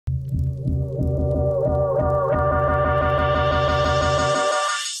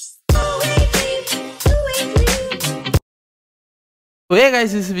Hey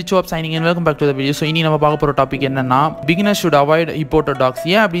guys, this is HOBS signing and welcome back to the video. So இனி நம்ம பார்க்க போற topic என்னன்னா beginners should avoid imported dogs.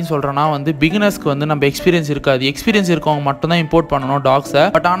 ஏன் அப்படினு சொல்றேன்னா beginnersக்கு நம்ம எக்ஸ்பீரியன்ஸ் இருக்காது. எக்ஸ்பீரியன்ஸ் இருக்கவங்க மட்டும் தான் இம்போர்ட் பண்ணனும் டாக்ஸை.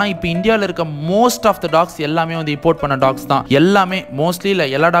 பட் ஆனா இப்போ இந்தியால இருக்க most of the dogs எல்லாமே இம்போர்ட் பண்ண டாக்ஸ் தான். எல்லாமே மோஸ்ட்லி இல்ல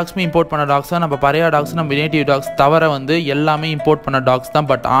எல்லா டாக்ஸுமே இம்போர்ட் பண்ண டாக்ஸ் தான். நம்ம பரையா டாக்ஸ் நம்ம நேட்டிவ் டாக்ஸ் தவிர எல்லாமே இம்போர்ட் பண்ண டாக்ஸ் தான்.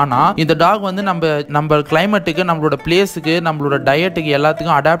 பட் ஆனா இந்த டாக் நம்ம கிளைமேட்டுக்கு நம்மளோட பிளேஸ்க்கு நம்மளோட டயட்டுக்கு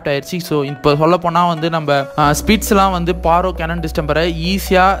எல்லாத்துக்கும் அடாப்ட் ஆயிருச்சு. ஸோ இப்போ சொல்ல போனா நம்ம ஸ்பிட்ஸ்லாம் பாரோ கேனன் டிஸ்டம்பரை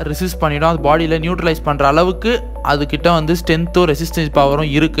ஈஸியா ரெசிஸ்ட் பண்ணிடும். அது பாடியில நியூட்ரலைஸ் பண்ற அளவுக்கு அதுகிட்ட ஸ்ட்ரென்த்தும் ரெசிஸ்டன்ஸ்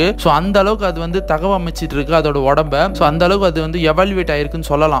பவரும் இருக்கு. ஸோ அந்த அளவுக்கு அது தகவமைச்சிட்டு இருக்கு அதோட உடம்ப. ஸோ அந்த அளவுக்கு அது எவால்வேட் ஆயிருக்குன்னு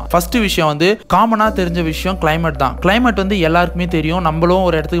சொல்லலாம். ஃபர்ஸ்ட் விஷயம் காமனா தெரிஞ்ச விஷயம் கிளைமேட் தான். கிளைமேட் எல்லாருக்குமே தெரியும். நம்மளும்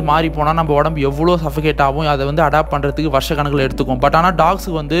ஒரு இடத்துக்கு மாறி போனா நம்ம உடம்பு எவ்வளவு சஃபகேட் ஆகும், அதை அடாப்ட் பண்றதுக்கு வருஷ கணக்கில் எடுத்துக்கும். பட் ஆனா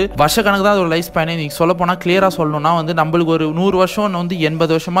டாக்ஸுக்கு வருஷ கணக்கு தான் அதோட லைஃப் ஸ்பேனே. நீங்க சொல்ல போனா கிளியரா சொல்லணும்னா நம்மளுக்கு ஒரு 100 வருஷம்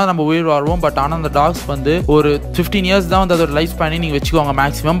 80 வருஷமா நம்ம உயிர் வாழ்வோம். பட் ஆனா அந்த டாக்ஸ் ஒரு 15 இயர்ஸ் தான் அதோட லைஃப் ஸ்பேனே நீங்க வச்சுக்கோங்க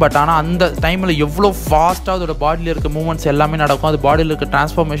மேக்ஸிமம். பட் ஆனா அந்த டைம்ல எவ்வளவு ஃபாஸ்டா அதோட பாடியில் இருக்க மூவ்மெண்ட்ஸ் எல்லாமே நடக்கும். அது பாடியில் இருக்க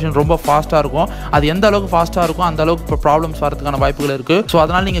டிரான்ஸ்ஃபார்மேஷன் ரொம்ப ஃபாஸ்டா இருக்கும். அது எந்த அளவுக்கு ஃபாஸ்டா இருக்கும் அந்த அளவுக்கு ப்ராப்ளம்ஸ் வரதுக்கான வாய்ப்புகள் இருக்கு. ஸோ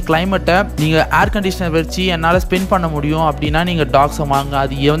அதனால நீங்க கிளைமேட்டை நீங்க ஏர் கண்டிஷனர் வச்சு என்னால் ஸ்பெண்ட் பண்ண முடியும் அப்படின்னா நீங்க டாக்ஸை வாங்க.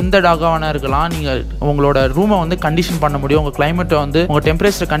 அது எந்த டாகா வேணா இருக்கலாம். நீங்க உங்களோட ரூமை கண்டிஷன் பண்ண முடியும், உங்க கிளைமேட்டை உங்க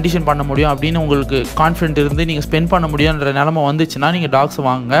டெம்பரேச்சரை கண்டிஷன் பண்ண முடியும் அப்படின்னு உங்களுக்கு கான்ஃபிடென்ட் இருந்து நீங்க ஸ்பெண்ட் பண்ண முடியும்ன்ற நிலைமை வந்துச்சுன்னா நீங்க டாக்ஸ்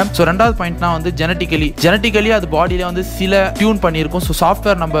வாங்க. ஸோ ரெண்டாவது பாயிண்ட்னா ஜெனட்டிக்கலி அது பாடியில சில டியூன் பண்ணியிருக்கும். ஸோ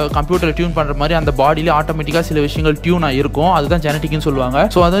சாஃப்ட்வேர் நம்ம கம்ப்யூட்டர் டியூன் பண்ற மாதிரி அந்த பாடியில ஆட்டோமேட்டிக்கா சில விஷயங்கள் டியூன் ஆயிருக்கும். அதுதான் ஜெனட்டிக்னு சொல்லுவாங்க.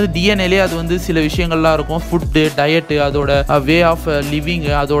 ஸோ அதாவது டிஎன்ஏலே அது சில விஷயங்கள்லாம் இருக்கும். ஃபுட்டு, டயட்டு, அதோட வே ஆஃப் லிவிங்,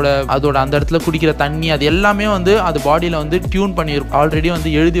 அதோட அந்த இடத்துல குடிக்கிற தண்ணி, அது எல்லாமே அது பாடியில டியூன் பண்ணியிருக்கும். ஆல்ரெடி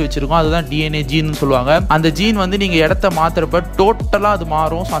எழுதி வச்சிருக்கும். அதுதான் டிஎன்ஏ ஜீன் சொல்லுவாங்க. அந்த ஜீன் நீங்க இடத்த மாத்துறப்ப டோட்டலா அது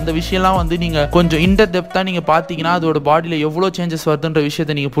மாறும். ஸோ அந்த விஷயம்லாம் நீங்க கொஞ்சம் இன்டர் டெப்தா நீங்க பாத்தீங்கன்னா அதோட பாடியில எவ்வளவு சேஞ்சஸ் வருதுன்ற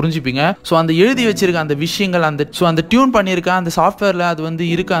விஷயத்தை நீங்க புரிஞ்சுப்பீங்க. ஸோ அந்த எழுதி வச்சிருக்க அந்த விஷயங்கள் அந்த டியூன் பண்ணிருக்க அந்த சாஃப்ட்வேர்ல அது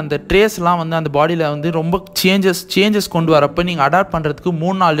இருக்க அந்த ட்ரேஸ் எல்லாம் அந்த பாடியில ரொம்ப சேஞ்சஸ் கொண்டு வரப்ப நீங்க அடாப்ட் பண்றதுக்கு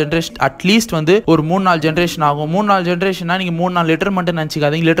 3-4 ஜெனரேஷன் அட்லீஸ்ட் ஒரு 3-4 ஜெனரேஷன் ஆகும். 3-4 ஜெனரேஷன்னா நீங்க 3-4 லிட்டர்மெண்ட்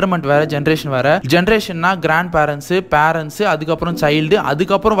நினைச்சுக்காதீங்க. லிட்டர்மெண்ட் வேற, ஜெனரேஷன் வேற. ஜெனரேஷன்னா கிராண்ட் பேரண்ட்ஸ் அதுக்கப்புறம் சைல்டு,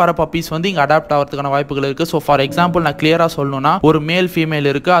 அதுக்கப்புறம் வர பப்பீஸ் இங்க அடாப்ட் ஆகிறதுக்கான வாய்ப்புகள் இருக்கு. ஸோ ஃபார் எக்ஸாம்பிள் நான் கிளியரா சொல்லணும்னா ஒரு மேல் ஃபீமேல்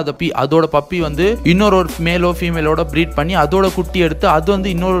இருக்கு. அதோட பப்பி இன்னொரு மேலோ ஃபீமேலோட ப்ரீட் பண்ணி அதோட குட்டி எடுத்து அது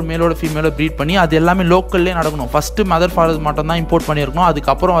இன்னொரு மேலோட ஃபீமேலோட ப்ரீட் பண்ணி அது எல்லாமே லோக்கல்லே நடக்கணும். ஃபர்ஸ்ட் மதர் ஃபாதர் மட்டும் தான் இம்போர்ட் பண்ணிருக்கணும்.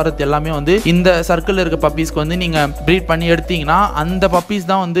 அதுக்கப்புறம் வரது எல்லாமே இந்த சர்க்கிள் இருக்க பப்பீஸ்க்கு நீங்க ப்ரீட் பண்ணி எடுத்தீங்கன்னா அந்த பப்பீஸ்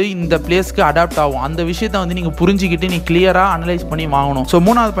தான் இந்த பிளேஸ்க்கு அடாப்ட் ஆகும். அந்த விஷயத்தை நீங்க புரிஞ்சுக்கிட்டு நீங்க கிளியரா அனலைஸ் பண்ணி வாங்கணும். ஸோ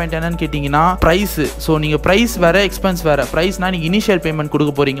மூணாவது பாயிண்ட் என்னன்னு கேட்டீங்கன்னா பிரைஸ். ஸோ நீங்க பிரைஸ் வேற, எக்ஸ்பென்ஸ் வேற. பிரைஸ்னா நீங்க இனிஷியல் பேமெண்ட்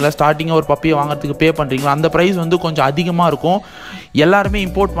கொடுக்க போறீங்களா, ஸ்டார்டிங்கா ஒரு பப்பியை வாங்குறதுக்கு பே பண்றீங்களா, அந்த பிரைஸ் கொஞ்சம் அதிகமா இருக்கும். எல்லாருமே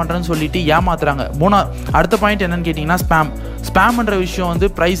இம்போர்ட் பண்றேன்னு சொல்லிட்டு ஏமாத்துறாங்க. அடுத்த பாயிண்ட் என்னன்னு கேட்டீங்கன்னா ஸ்பேம்ன்ற விஷயம்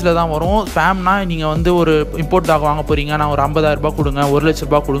பிரைஸ்ல தான் வரும். ஸ்பேம்னா நீங்க ஒரு இம்போர்ட் டாக் வாங்க போறீங்க, நான் ஒரு 50,000 ரூபாய் கொடுங்க, 1 லட்சம்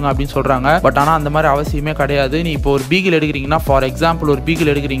ரூபாய் கொடுங்க அப்படின்னு சொல்றாங்க. பட் ஆனா அந்த மாதிரி அவசியமே கிடையாது. நீ இப்போ ஒரு பீகிள் எடுக்கிறீங்கன்னா, ஃபார் எக்ஸாம்பிள் ஒரு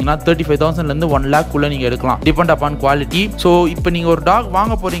பீகிள் எடுக்கிறீங்கன்னா 35,000 இருந்து 1 lakh குள்ள நீங்க எடுக்கலாம், டிபெண்ட் அப்பான் குவாலிட்டி. ஸோ இப்போ நீங்க ஒரு டாக்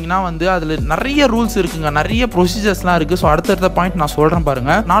வாங்க போறீங்கன்னா அதுல நிறைய ரூல்ஸ் இருக்குங்க, நிறைய ப்ரொசீஜர்ஸ்லாம் இருக்கு. ஸோ அடுத்த பாயிண்ட் நான் சொல்றேன்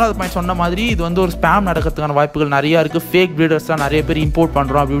பாருங்க. நாலாவது பாயிண்ட் சொன்ன மாதிரி இது ஒரு ஸ்பேம் நடக்கிறதுக்கான வாய்ப்புகள் நிறைய இருக்கு. ஃபேக் பிரீடர்ஸ்லாம் நிறைய பேர் இம்போர்ட்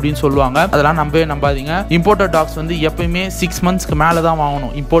பண்றோம் அப்படின்னு சொல்லுவாங்க. அதெல்லாம் நம்பாதீங்க. இம்போர்ட்டட் டாக்ஸ் எப்பயுமே 6 monthsக்கு மேல தான்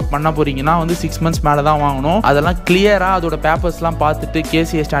வாங்கணும். இம்போர்ட் பண்ண போறீங்கன்னா 6 months மேல தான் வாங்கணும். அதெல்லாம் கிளியரா அதோட பேப்பர்ஸ்லாம் பார்த்துட்டு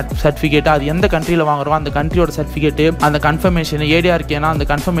கேசிஏ சர்டிஃபிகேட், அது எந்த கண்ட்ரியில வாங்குறோம் அந்த கண்ட்ரியோட சர்டிஃபிகேட், அந்த கன்ஃபர்மேஷன், ஏடிஆர்கேனா அந்த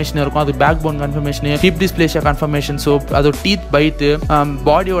கன்ஃபர்மேஷன் இருக்கும். அது back phone confirmation, hip dysplasia confirmation, so அதோட டீத் பைட்,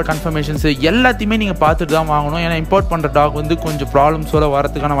 பாடியோட கன்ஃபர்மேஷன்ஸ் எல்லாத்தையுமே நீங்க பார்த்துட்டு தான் வாங்கணும். ஏன்னா இம்போர்ட் பண்ற டாக் கொஞ்சம் ப்ராப்ளம்ஸோட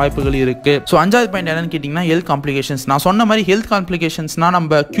வரதுக்கான வாய்ப்புகள் இருக்கு. ஸோ அஞ்சாவது பாயிண்ட் என்னன்னு கேட்டீங்கன்னா ஹெல்த் காம்ப்ளிகேஷன்ஸ். நான் சொன்ன மாதிரி ஹெல்த் காம்ப்ளிகேஷன்ஸ்னா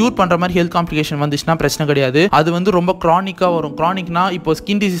நம்ம கியூர் பண்ற மாதிரி ஹெல்த் காம்ப்ளிகேஷன் வந்துச்சுன்னா பிரச்சனை கிடையாது. அது ரொம்ப கிரானிக்கா வரும். கிரானிக்னா இப்போ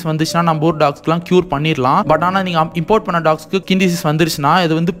ஸ்கின் டிசீஸ் வந்துச்சுன்னா நம்ம ஊர் டாக்ஸ்க்குலாம் கியூர் பண்ணிடலாம். பட் ஆனால் நீங்க இம்போர்ட் பண்ண டாக்ஸ்க்கு ஸ்கின் டிசீஸ் வந்துருச்சுன்னா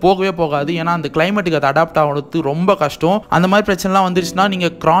இது போகவே போகாது. ஏன்னா அந்த கிளைமேட்டுக்கு அது அடாப்ட் ஆகிறது ரொம்ப கஷ்டம். அந்த மாதிரி பிரச்சனைலாம் வந்துருச்சுன்னா நீங்க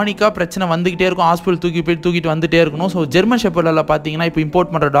கிரானிக்கா பிரச்சனை வந்துகிட்டே இருக்கும். ஹாஸ்பிட்டல் தூக்கிட்டு வந்துட்டே இருக்கணும். ஸோ ஜெர்மன் ஷெப்பர்ட்ல பாத்தீங்கன்னா இப்போ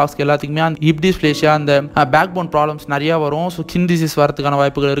இம்போர்ட் பண்ற டாக்ஸ்க்கு எல்லாத்துக்குமே அந்த ஹிப் டிஸ்பிளேஷியா, அந்த பேக் போன் ப்ராப்ளம்ஸ் நிறைய வரும். ஸோ ஸ்கின் டிசீஸ் வரதுக்கான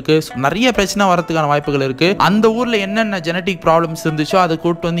வாய்ப்புகள் இருக்கு. நிறைய பிரச்சனை வரதுக்கான வாய்ப்புகள் இருக்கு. அந்த ஊர்ல என்னென்ன ஜெனட்டிக் ப்ராப்ளம்ஸ் இருந்துச்சோ அதை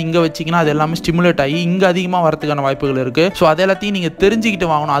கூட்டு இங்க வச்சீங்கன்னா அது எல்லாமே ஸ்டிமுலேட் ஆகி இங்க அதிகமா வரதுக்கான வாய்ப்புகள் இருக்கு. ஸோ அது எல்லாத்தையும் நீங்க தெரிஞ்சுக்கிட்டு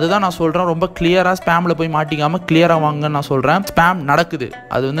வாங்கணும். அதுதான் நான் சொல்றேன். ரொம்ப கிளியரா ஸ்பேம்ல போய் மாட்டிக்காம கிளியரா வாங்கன்னு நான் சொல்றேன். ஸ்பேம் நடக்குது,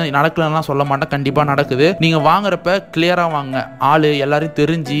 அது நடக்கலன்னா சொல்ல மாட்டேன், கண்டிப்பா நடக்குது. நீங்க வாங்குறப்ப கிளியரா வாங்க. ஆளு எல்லாரும்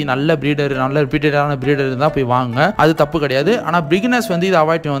தெரிஞ்சு நல்ல பிரீடர், நல்ல ரிப்பீட்டடான பிரீடர் தான் போய் வாங்க. அது தப்பு கிடையாது. ஆனா பிகினர்ஸ் இதை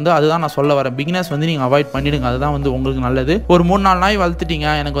அவாய்ட் அதுதான் நான் சொல்ல வரேன். பிகினர்ஸ் நீங்க அவாய்ட் பண்ணிடுங்க. அதுதான் உங்களுக்கு நல்லது. ஒரு 3-4 நாய் வளர்த்துட்டீங்க,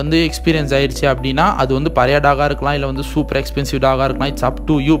 எனக்கு எக்ஸ்பீரியன்ஸ் ஆயிடுச்சு அப்படின்னா அது பழைய டாகா இருக்கலாம், இல்ல சூப்பர் எக்ஸ்பென்சிவ் டாகா இருக்கலாம். It's up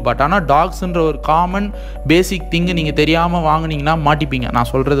to you. But ஆனா டாக்ஸ்ன்ற ஒரு காமன் பேசிக் திங் நீங்க தெரியாம வாங்குனீங்கன்னா மாட்டிப்பீங்க. நான்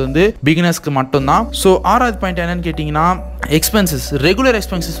சொல்றது பிகினர்ஸ்க்கு மட்டும் தான். ஸோ ஆறாவது பாயிண்ட் என்னன்னு கேட்டீங்கன்னா எக்ஸ்பென்சஸ், ரெகுலர்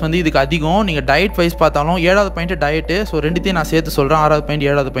எக்ஸ்பென்சஸ் வந்து இதுக்கு அதிகம். நீங்கள் டயட் வைஸ் பார்த்தாலும் 7வது பாயிண்ட் டயட்டு. ஸோ ரெண்டுத்தையும் நான் சேர்த்து சொல்கிறேன். 6வது பாயிண்ட்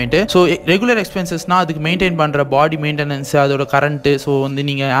 7வது பாயிண்ட். ஸோ ரெகுலர் எக்ஸ்பென்சஸ்னால் அதுக்கு மெயின்டைன் பண்ணுற பாடி மெயின்டெனன்ஸ், அதோட கரண்ட்டு, ஸோ வந்து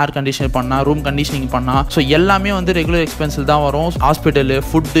நீங்கள் ஏர் கண்டிஷன் பண்ணால், ரூம் கண்டிஷனிங் பண்ணால், ஸோ எல்லாமே வந்து ரெகுலர் எக்ஸ்பென்சில் தான் வரும். ஹாஸ்பிட்டலு,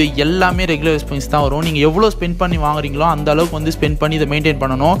 ஃபுட்டு எல்லாமே ரெகுலர் எக்ஸ்பென்ஸ் தான் வரும். நீங்கள் எவ்வளோ ஸ்பெண்ட் பண்ணி வாங்குறீங்களோ அந்த அளவுக்கு வந்து ஸ்பெண்ட் பண்ணி இதை மெயின்டைன்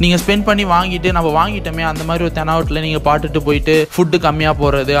பண்ணணும். நீங்கள் ஸ்பெண்ட் பண்ணி வாங்கிட்டு நம்ம வாங்கிட்டோமே அந்த மாதிரி ஒரு தெனாவட்டில் நீங்கள் பாட்டுட்டு போயிட்டு ஃபுட்டு கம்மியாக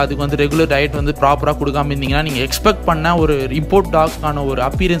போகிறது, அதுக்கு வந்து ரெகுலர் டயட் வந்து ப்ராப்பராக கொடுக்காம இருந்தீங்கன்னா நீங்கள் எக்ஸ்பெக்ட் பண்ண ஒரு இம்போர்ட் டாக்ஸ்க்கான ஒரு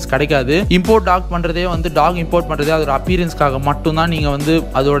அப்பீரன்ஸ் கிடைக்காது. இம்போர்ட் டாக் பண்ணுறதே வந்து டாக் இம்போர்ட் பண்ணுறதே அதோட அப்பீரன்ஸ்க்காக மட்டும்தான். நீங்கள் வந்து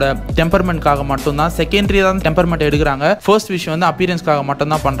அதோட டெம்பர்மெண்ட்காக மட்டும்தான், செகண்டரி தான் டெம்பர்மெண்ட் எடுக்கிறாங்க. ஃபர்ஸ்ட் விஷயம் வந்து அப்பீரன்ஸ்க்காக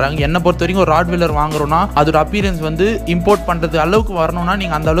மட்டும் தான் பண்ணுறாங்க. என்னை பொறுத்த வரைக்கும் ஒரு ராட்வீலர் வாங்குறோம்னா அதோட அப்பீரன்ஸ் வந்து இம்போர்ட் பண்ணுறது அளவுக்கு வரணும்னா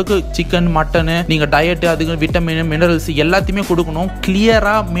நீங்கள் அந்த அளவுக்கு சிக்கன், மட்டனு, நீங்கள் டயட்டு, அதுக்கு விட்டமின், மினரல்ஸ் எல்லாத்தையுமே கொடுக்கணும்.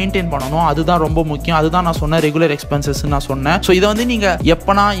 கிளியராக மெயின்டைன் பண்ணணும். அதுதான் ரொம்ப முக்கியம். அதுதான் நான் சொன்ன ரெகுலர் எக்ஸ்பென்சஸ் நான் சொன்னேன். ஸோ இதை வந்து நீங்கள்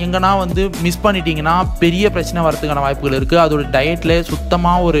எப்பனா எங்கன்னா வந்து மிஸ் பண்ணிட்டீங்கன்னா பெரிய பிரச்சனை வரதுக்கான வாய்ப்புகள் இருக்குது. அதோட டயட்ல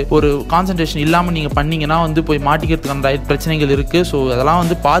சுத்தமாக ஒரு கான்சன்ட்ரேஷன் இல்லாமல் நீங்கள் பண்ணீங்கன்னா வந்து போய் மாட்டிக்கிறதுக்கான டயட் பிரச்சனைகள் இருக்குது. ஸோ அதெல்லாம்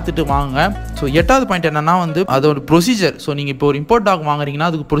வந்து பார்த்துட்டு வாங்க. ஸோ 8வது பாயிண்ட் என்னன்னா வந்து அதோட ப்ரொசீஜர். ஸோ நீங்கள் இப்போ ஒரு இம்போர்ட் டாக் வாங்குறீங்கன்னா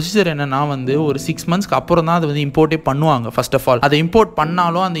அதுக்கு ப்ரொசீஜர் என்னன்னா வந்து ஒரு 6 monthsக்கு அப்புறம் தான் அது வந்து இம்போர்ட்டே பண்ணுவாங்க. ஃபர்ஸ்ட் ஆஃப் ஆல் அதை இம்போர்ட்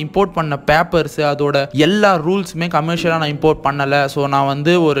பண்ணாலும் அந்த இம்போர்ட் பண்ண பேப்பர்ஸ், அதோட எல்லா ரூல்ஸுமே கமர்ஷியலாக நான் இம்போர்ட் பண்ணலை. ஸோ நான்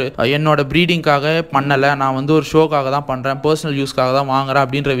வந்து ஒரு என்னோட ப்ரீடிங்காக பண்ணலை, நான் வந்து ஒரு ஷோக்காக தான் பண்ணுறேன், பர்சனல் யூஸ்க்காக தான் வாங்குறேன்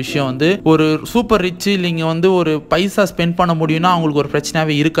அப்படின்ற விஷயம் வந்து ஒரு சூப்பர் ரிச் நீங்கள் வந்து ஒரு பைசா ஸ்பெண்ட் பண்ண முடியும்னா அவங்களுக்கு ஒரு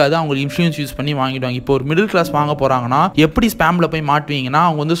பிரச்சனையாகவே இருக்காது. அவங்களுக்கு இன்சூரன்ஸ் யூஸ் பண்ணி வாங்கிடுவாங்க. இப்போ ஒரு மிடில் கிளாஸ் வாங்க போகிறாங்கன்னா எப்படி ஸ்பேமில் போய் மாட்டுவீங்கன்னா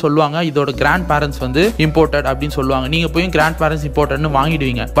அவங்க வந்து சொல்லுவாங்க இதோட கிராண்ட் பேரண்ட்ஸ் வந்து இம்போர்ட்டட் அப்படின்னு சொல்லுவாங்க. நீங்கள் போய் கிராண்ட் பேரண்ட்ஸ் இம்போர்ட்டட்னு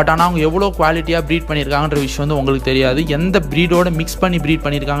வாங்கிடுவீங்க. பட் ஆனால் அவங்க எவ்வளோ குவாலிட்டியாக ப்ரீட் பண்ணியிருக்காங்கன்ற விஷயம் வந்து உங்களுக்கு தெரியாது. எந்த ப்ரீடோட மிக்ஸ் பண்ணி ப்ரீட்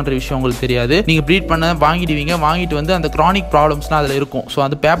பண்ணியிருக்காங்கன்ற விஷயம் உங்களுக்கு தெரியாது. நீங்கள் ப்ரீட் பண்ண வாங்கிடுவீங்க. வாங்கிட்டு வந்து அந்த கிரானிக் ப்ராப்ளம்ஸ்லாம் அதில் இருக்கும். ஸோ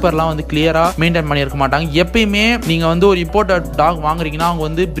அந்த பேப்பர்லாம் வந்து கிளியராக மெயின்டைன் பண்ணியிருக்க மாட்டாங்க. எப்பயுமே நீங்கள் வந்து ஒரு இம்போர்ட்டட் டாக் வாங்குறீங்கன்னா அவங்க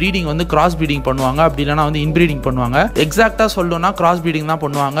வந்து ப்ரீடிங் வந்து கிராஸ் ப்ரீடிங் பண்ணுவாங்க, அப்படி இல்லைனா வந்து இன்ப்ரீடிங் பண்ணுவாங்க. எக்ஸாக்டாக சொல்லணும்னா கிராஸ் ப்ரீடிங் தான்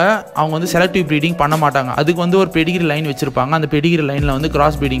பண்ணுவாங்க. அவங்க வந்து செலக்டிவ் ப்ரீடிங் பண்ண மாட்டாங்க. அதுக்கு வந்து ஒரு பெடிகிரி லைன் வச்சிருப்பாங்க. அந்த பெடிகிரி லைனில் வந்து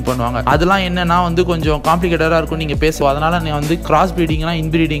கிராஸ் ப்ரீடிங் பண்ணுவாங்க. அதெல்லாம் என்னன்னா வந்து கொஞ்சம் காம்ப்ளிகேட்டடாக இருக்கும் நீங்கள் பேசுவோம். அதனால நான் வந்து கிராஸ் ப்ரீடிங்னா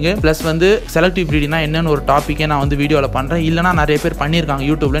இன்ப்ரீடிங் ப்ளஸ் வந்து செலக்டிவ் ப்ரீடிங்னா என்னன்னு ஒரு டாப்பிக்கே நான் வந்து வீடியோவில் பண்ணுறேன். இல்லைனா நிறைய பேர் பண்ணியிருக்காங்க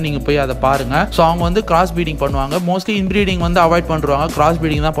யூடியூப்ல, நீங்கள் போய் அதை பாருங்க. ஸோ அவங்க வந்து கிராஸ் ப்ரீடிங் பண்ணுவாங்க. மோஸ்ட்லி இன்ப்ரீடிங் வந்து அவாய்ட் பண்ணுவாங்க, கிராஸ்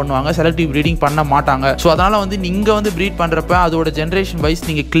ப்ரீடிங் தான் பண்ணுவாங்க, செலக்டிவ் ப்ரீடிங் பண்ண மாட்டாங்க. ஸோ அதனால வந்து நீங்கள் வந்து ப்ரீட் பண்ணுறப்ப அதோட ஜென்ரேஷன் வைஸ்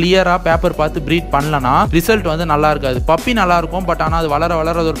நீங்கள் கிளியராக பேப்பர் பார்த்து ப்ரீட் பண்ணலனா ரிசல்ட் வந்து நல்லா இருக்காது. பப்பி நல்லா இருக்கும், பட் ஆனால் அது வளர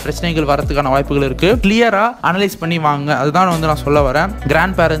வளர ஒரு பிரச்சனைகள் வரதுக்கான வாய்ப்புகள் இருக்கு. கிளியரா அனலைஸ் பண்ணி வாங்க. அதுதான் வந்து நான் சொல்ல வரேன்.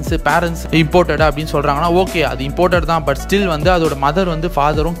 கிராண்ட் பேரண்ட்ஸ் இம்போர்ட்டட் அப்படின்னு சொல்றாங்கன்னா ஓகே அது இம்போர்ட்டட் தான், பட் ஸ்டில் வந்து அதோட மதர் வந்து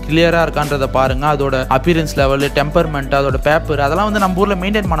ஃபாதரும் கிளியரா இருக்கான்றத பாருங்க. அதோட அப்பியரன்ஸ் லெவல், டெம்பர்மெண்ட், அதோட பேப்பர் அதெல்லாம் வந்து நம்ம ஊர்ல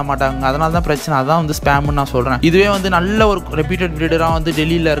மெயின்டைன் பண்ண மாட்டாங்க. அதனால தான் பிரச்சனை. அதான் வந்து ஸ்பேம்னு நான் சொல்றேன். இதுவே வந்து நல்ல ஒரு ரெப்யூட்டட் பிரீடரா வந்து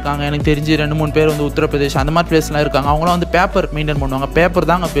டெல்லியில இருக்காங்க, எனக்கு தெரிஞ்சு 2-3 பேர் வந்து உத்தரப்பிரதேஷ் அந்த மாதிரி பிளேஸ்லாம் இருக்காங்க. அவங்களாம் வந்து பேப்பர் மெயின்டைன் பண்ணுவாங்க. பேப்பர்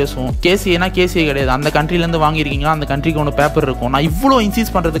தாங்க பேசுவோம். கேசிஏனா கேசிஏ கிடையாது. அந்த கண்ட்ரில இருந்து வாங்கிருக்கீங்களா அந்த கண்ட்ரிக்கு ஒன்று பேப்பர் இருக்கும். நான் இவ்வளோ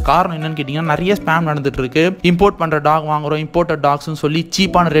இன்சீஸ் பண்றதுக்கு காரணம் என்னன்னு கேட்டீங்கன்னா நிறைய ஸ்பேம் நடந்துட்டு இருக்கு. இம்போர்ட் பண்ற டாக் வாங்குறோம், இம்போர்ட்டட் டாக்ஸ்னு சொல்லி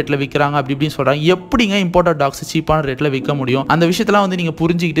சீப்பான ரேட்ல விற்கிறாங்க அப்படி இப்படின்னு சொல்றாங்க. எப்படிங்க இம்போர்ட்டட் டாக்ஸ் சீப்பான ரேட்ல விற்க முடியும்? அந்த விஷயத்தெல்லாம் வந்து நீங்க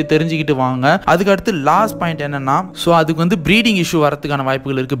புரிஞ்சுக்கிட்டு தெரிஞ்சுக்கிட்டு வாங்க. அதுக்கு அடுத்து லாஸ்ட் பாயிண்ட் என்னன்னா, ஸோ அதுக்கு வந்து ப்ரீடிங் இஷ்யூ வரதுக்கான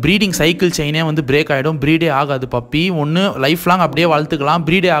வாய்ப்புகள் இருக்கு. ப்ரீடிங் சைக்கிள் செயினே வந்து பிரேக் ஆயிடும். ப்ரீடே ஆகாது. பப்பி ஒன்று லைஃப் லாங் அப்படியே வளர்த்துக்கலாம்,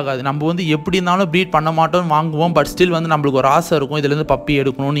 ப்ரீடே ஆகாது. நம்ம வந்து எப்படி இருந்தாலும் ப்ரீட் பண்ண மாட்டோம் வாங்குவோம், பட் ஸ்டில் வந்து நம்மளுக்கு ஒரு ஆசை இருக்கும் இதுல இருந்து பப்பி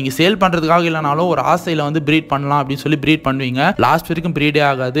எடுக்கணும். நீங்க சேல் பண்றதுக்காக இல்லைனாலும் ஒரு ஆசையில வந்து ப்ரீட் பண்ணலாம் அப்படின்னு சொல்லி ப்ரீட் பண்ணுவீங்க. லாஸ்ட் வரைக்கும் ப்ரீடே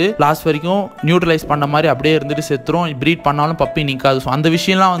ஆகாது. லாஸ்ட் வரைக்கும் நியூட்ரலைஸ் பண்ண மாதிரி அப்படியே இருந்துட்டு செத்துரும். ப்ரீட் பண்ணாலும் பப்பி நிற்காது. ஸோ அந்த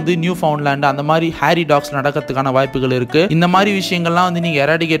விஷயம்லாம் வந்து நியூ ஃபவுண்ட்லேண்ட் அந்த மாதிரி ஹேரி டாக்ஸ் நடக்கிறதுக்கான வாய்ப்புகள் இருக்கு. இந்த மாதிரி விஷயங்கள்லாம் வந்து நீங்க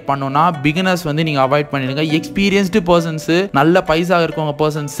எராடிகேட் பண்ணணும்னா பிகினர்ஸ் வந்து நீங்க அவாய்ட் பண்ணிடுங்க. எக்ஸ்பீரியன்ஸ்டு பர்சன்ஸ், நல்ல பைசா இருக்கவங்க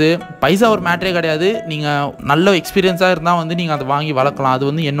பர்சன்ஸ், பைசா ஒரு மேட்டரே கிடையாது. நீங்க நல்ல எக்ஸ்பீரியன்ஸா இருந்தா வந்து நீங்க அதை வாங்கி வளர்க்கலாம். அது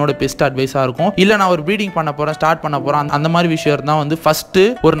வந்து என்னோட பெஸ்ட் அட்வைஸா இருக்கும். இல்ல நான் ஒரு ப்ரீடிங் பண்ண போறேன், ஸ்டார்ட் பண்ண போறேன், அந்த மாதிரி விஷயம் இருந்தா வந்து ஃபர்ஸ்ட்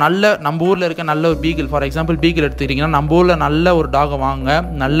ஒரு நல்ல நம்ம ஊர்ல இருக்க நல்ல ஒரு பீகிள், ஃபார் எக்ஸாம்பிள் பீகிள் எடுத்துக்கிட்டீங்கன்னா நம்ம ஊர்ல நல்ல ஒரு டாக் வாங்க.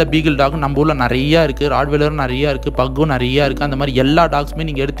 நல்ல பீகிள் டாக் நம்ம ஊர்ல நிறைய இருக்கு, ராட்வீலரும் நிறைய இருக்கு, பக்கும் நிறைய இருக்கு. அந்த மாதிரி எல்லா டாக்ஸுமே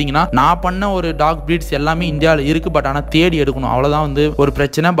நீங்க எடுத்தீங்கன்னா நான் பண்ண ஒரு டாக் பிரீட்ஸ் எல்லாமே இந்தியாவில் இருக்கு. பட் ஆனால் தேடி எடுக்கணும், அவ்வளவுதான் வந்து ஒரு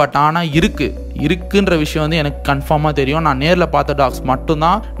பிரச்சனை. பட் ஆனால் இருக்குன்ற விஷயம் வந்து எனக்கு கன்ஃபார்மாக தெரியும். நான் நேரில் பார்த்த டாக்ஸ்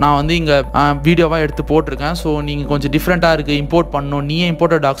மட்டும்தான் நான் வந்து இங்கே வீடியோவாக எடுத்து போட்டிருக்கேன். ஸோ நீங்கள் கொஞ்சம் டிஃப்ரெண்ட்டாக இருக்குது, இம்போர்ட் பண்ணணும், நீயே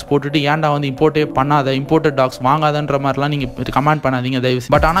இம்போர்ட்டட் டாக்ஸ் போட்டுட்டு ஏன்டா வந்து இம்போர்ட்டே பண்ணாத, இம்போர்ட்டட் டாக்ஸ் வாங்காதன்ற மாதிரிலாம் நீங்கள் கமெண்ட் பண்ணாதீங்க தயவு.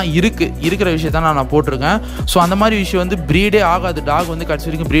 பட் ஆனால் இருக்கிற விஷயத்தான் நான் போட்டிருக்கேன். ஸோ அந்த மாதிரி விஷயம் வந்து ப்ரீடே ஆகாது. டாக் வந்து கடைசி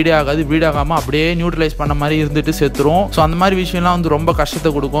வரைக்கும் ப்ரீடே ஆகாது. ப்ரீட் ஆகாமல் அப்படியே நியூட்ரலைஸ் பண்ண மாதிரி இருந்துட்டு செத்துரும். ஸோ அந்த மாதிரி விஷயம்லாம் வந்து ரொம்ப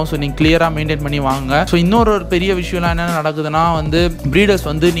கஷ்டத்தை கொடுக்கும். ஸோ நீங்கள் கிளியராக மெயின்டைன் பண்ணி வாங்க. ஸோ இன்னொரு பெரிய விஷயம்லாம் என்ன நடக்குதுன்னா வந்து ப்ரீடர்ஸ்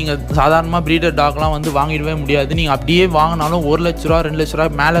வந்து நீங்கள் சாதாரணமாக ப்ரீட் ப்ரீடர் டாக்லாம் வந்து வாங்கிடவே முடியாது. நீங்கள் அப்படியே வாங்கினாலும் 1 லட்ச ரூபா 2 லட்ச ரூபா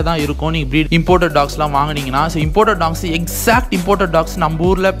மேலே தான் இருக்கும் நீங்கள் இம்போர்ட்டட் டாக்ஸ்லாம் வாங்கினீங்கன்னா. So imported tax exact imported tax நம்ம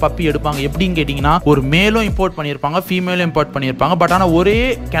ஊரில் பப்பி எடுப்பாங்க. எப்படின்னு கேட்டிங்கன்னா ஒரு மேலும் இம்போர்ட் பண்ணியிருப்பாங்க, ஃபீமேலும் இம்போர்ட் பண்ணியிருப்பாங்க. பட் ஆனால் ஒரே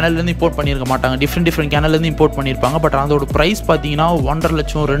கேனல்லேருந்து இம்போர்ட் பண்ணியிருக்க மாட்டாங்க, டிஃப்ரெண்ட் கேனல்லேருந்து இம்போர்ட் பண்ணியிருப்பாங்க. பட் அதோட ப்ரைஸ் பார்த்தீங்கன்னா 1.5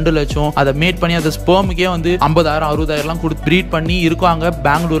 லட்சம் 2 லட்சம் அதை மேட் பண்ணி அதை ஸ்பெர்முக்கே வந்து 50,000 60,000 கொடுத்து ப்ரீட் பண்ணி இருக்காங்க.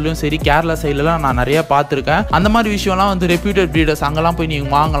 பெங்களூர்லையும் சரி கேரளா சைட்லலாம் நான் நிறைய பார்த்துருக்கேன். அந்த மாதிரி விஷயம்லாம் வந்து ரெப்யூட்டட் ப்ரீடர்ஸ் அங்கெல்லாம் போய்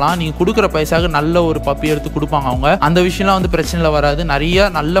நீங்கள் வாங்கலாம். நீங்கள் கொடுக்குற பைசாக்கு நல்ல ஒரு பப்பி எடுத்து கொடுப்பாங்க அவங்க. அந்த விஷயம்லாம் வந்து பிரச்சனை வராது. நிறைய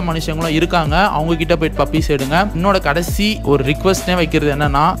நல்ல மனுஷங்களும் இருக்காங்க, அவங்க கிட்ட போயிட்டு பப்பீஸ் எடுங்க. என்னோட கடைசி ஒரு ரிக்வெஸ்ட்னே வைக்கிறது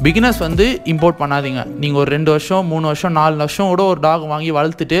என்னன்னா, பிகினர்ஸ் வந்து இம்போர்ட் பண்ணாதீங்க. நீங்க ஒரு 2 வருஷம் 3 வருஷம் 4 வருஷம் கூட ஒரு டாக் வாங்கி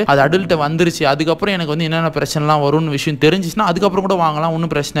வளர்த்துட்டு அது அடல்ட் வந்துருச்சு, அதுக்கப்புறம் எனக்கு வந்து என்னென்ன பிரச்சனைலாம் வரும்னு விஷயம் தெரிஞ்சிச்சுன்னா அதுக்கப்புறம் கூட வாங்கலாம்,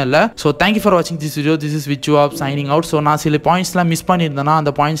 ஒன்றும் பிரச்சனை இல்லை. ஸோ தேங்க்யூ ஃபார் வாட்சிங் this video. This is which app signing out. So நான் சில பாயிண்ட்ஸ்லாம் மிஸ் பண்ணியிருந்தேன்னா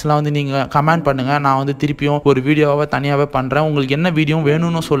அந்த பாயிண்ட்ஸ்லாம் வந்து நீங்கள் கமெண்ட் பண்ணுங்க, நான் வந்து திருப்பியும் ஒரு வீடியோவை தனியாகவே பண்ணுறேன். உங்களுக்கு என்ன வீடியோ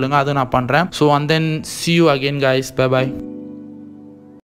வேணும்னு சொல்லுங்க, அதை நான் பண்ணுறேன். So and then see you again guys. Bye bye.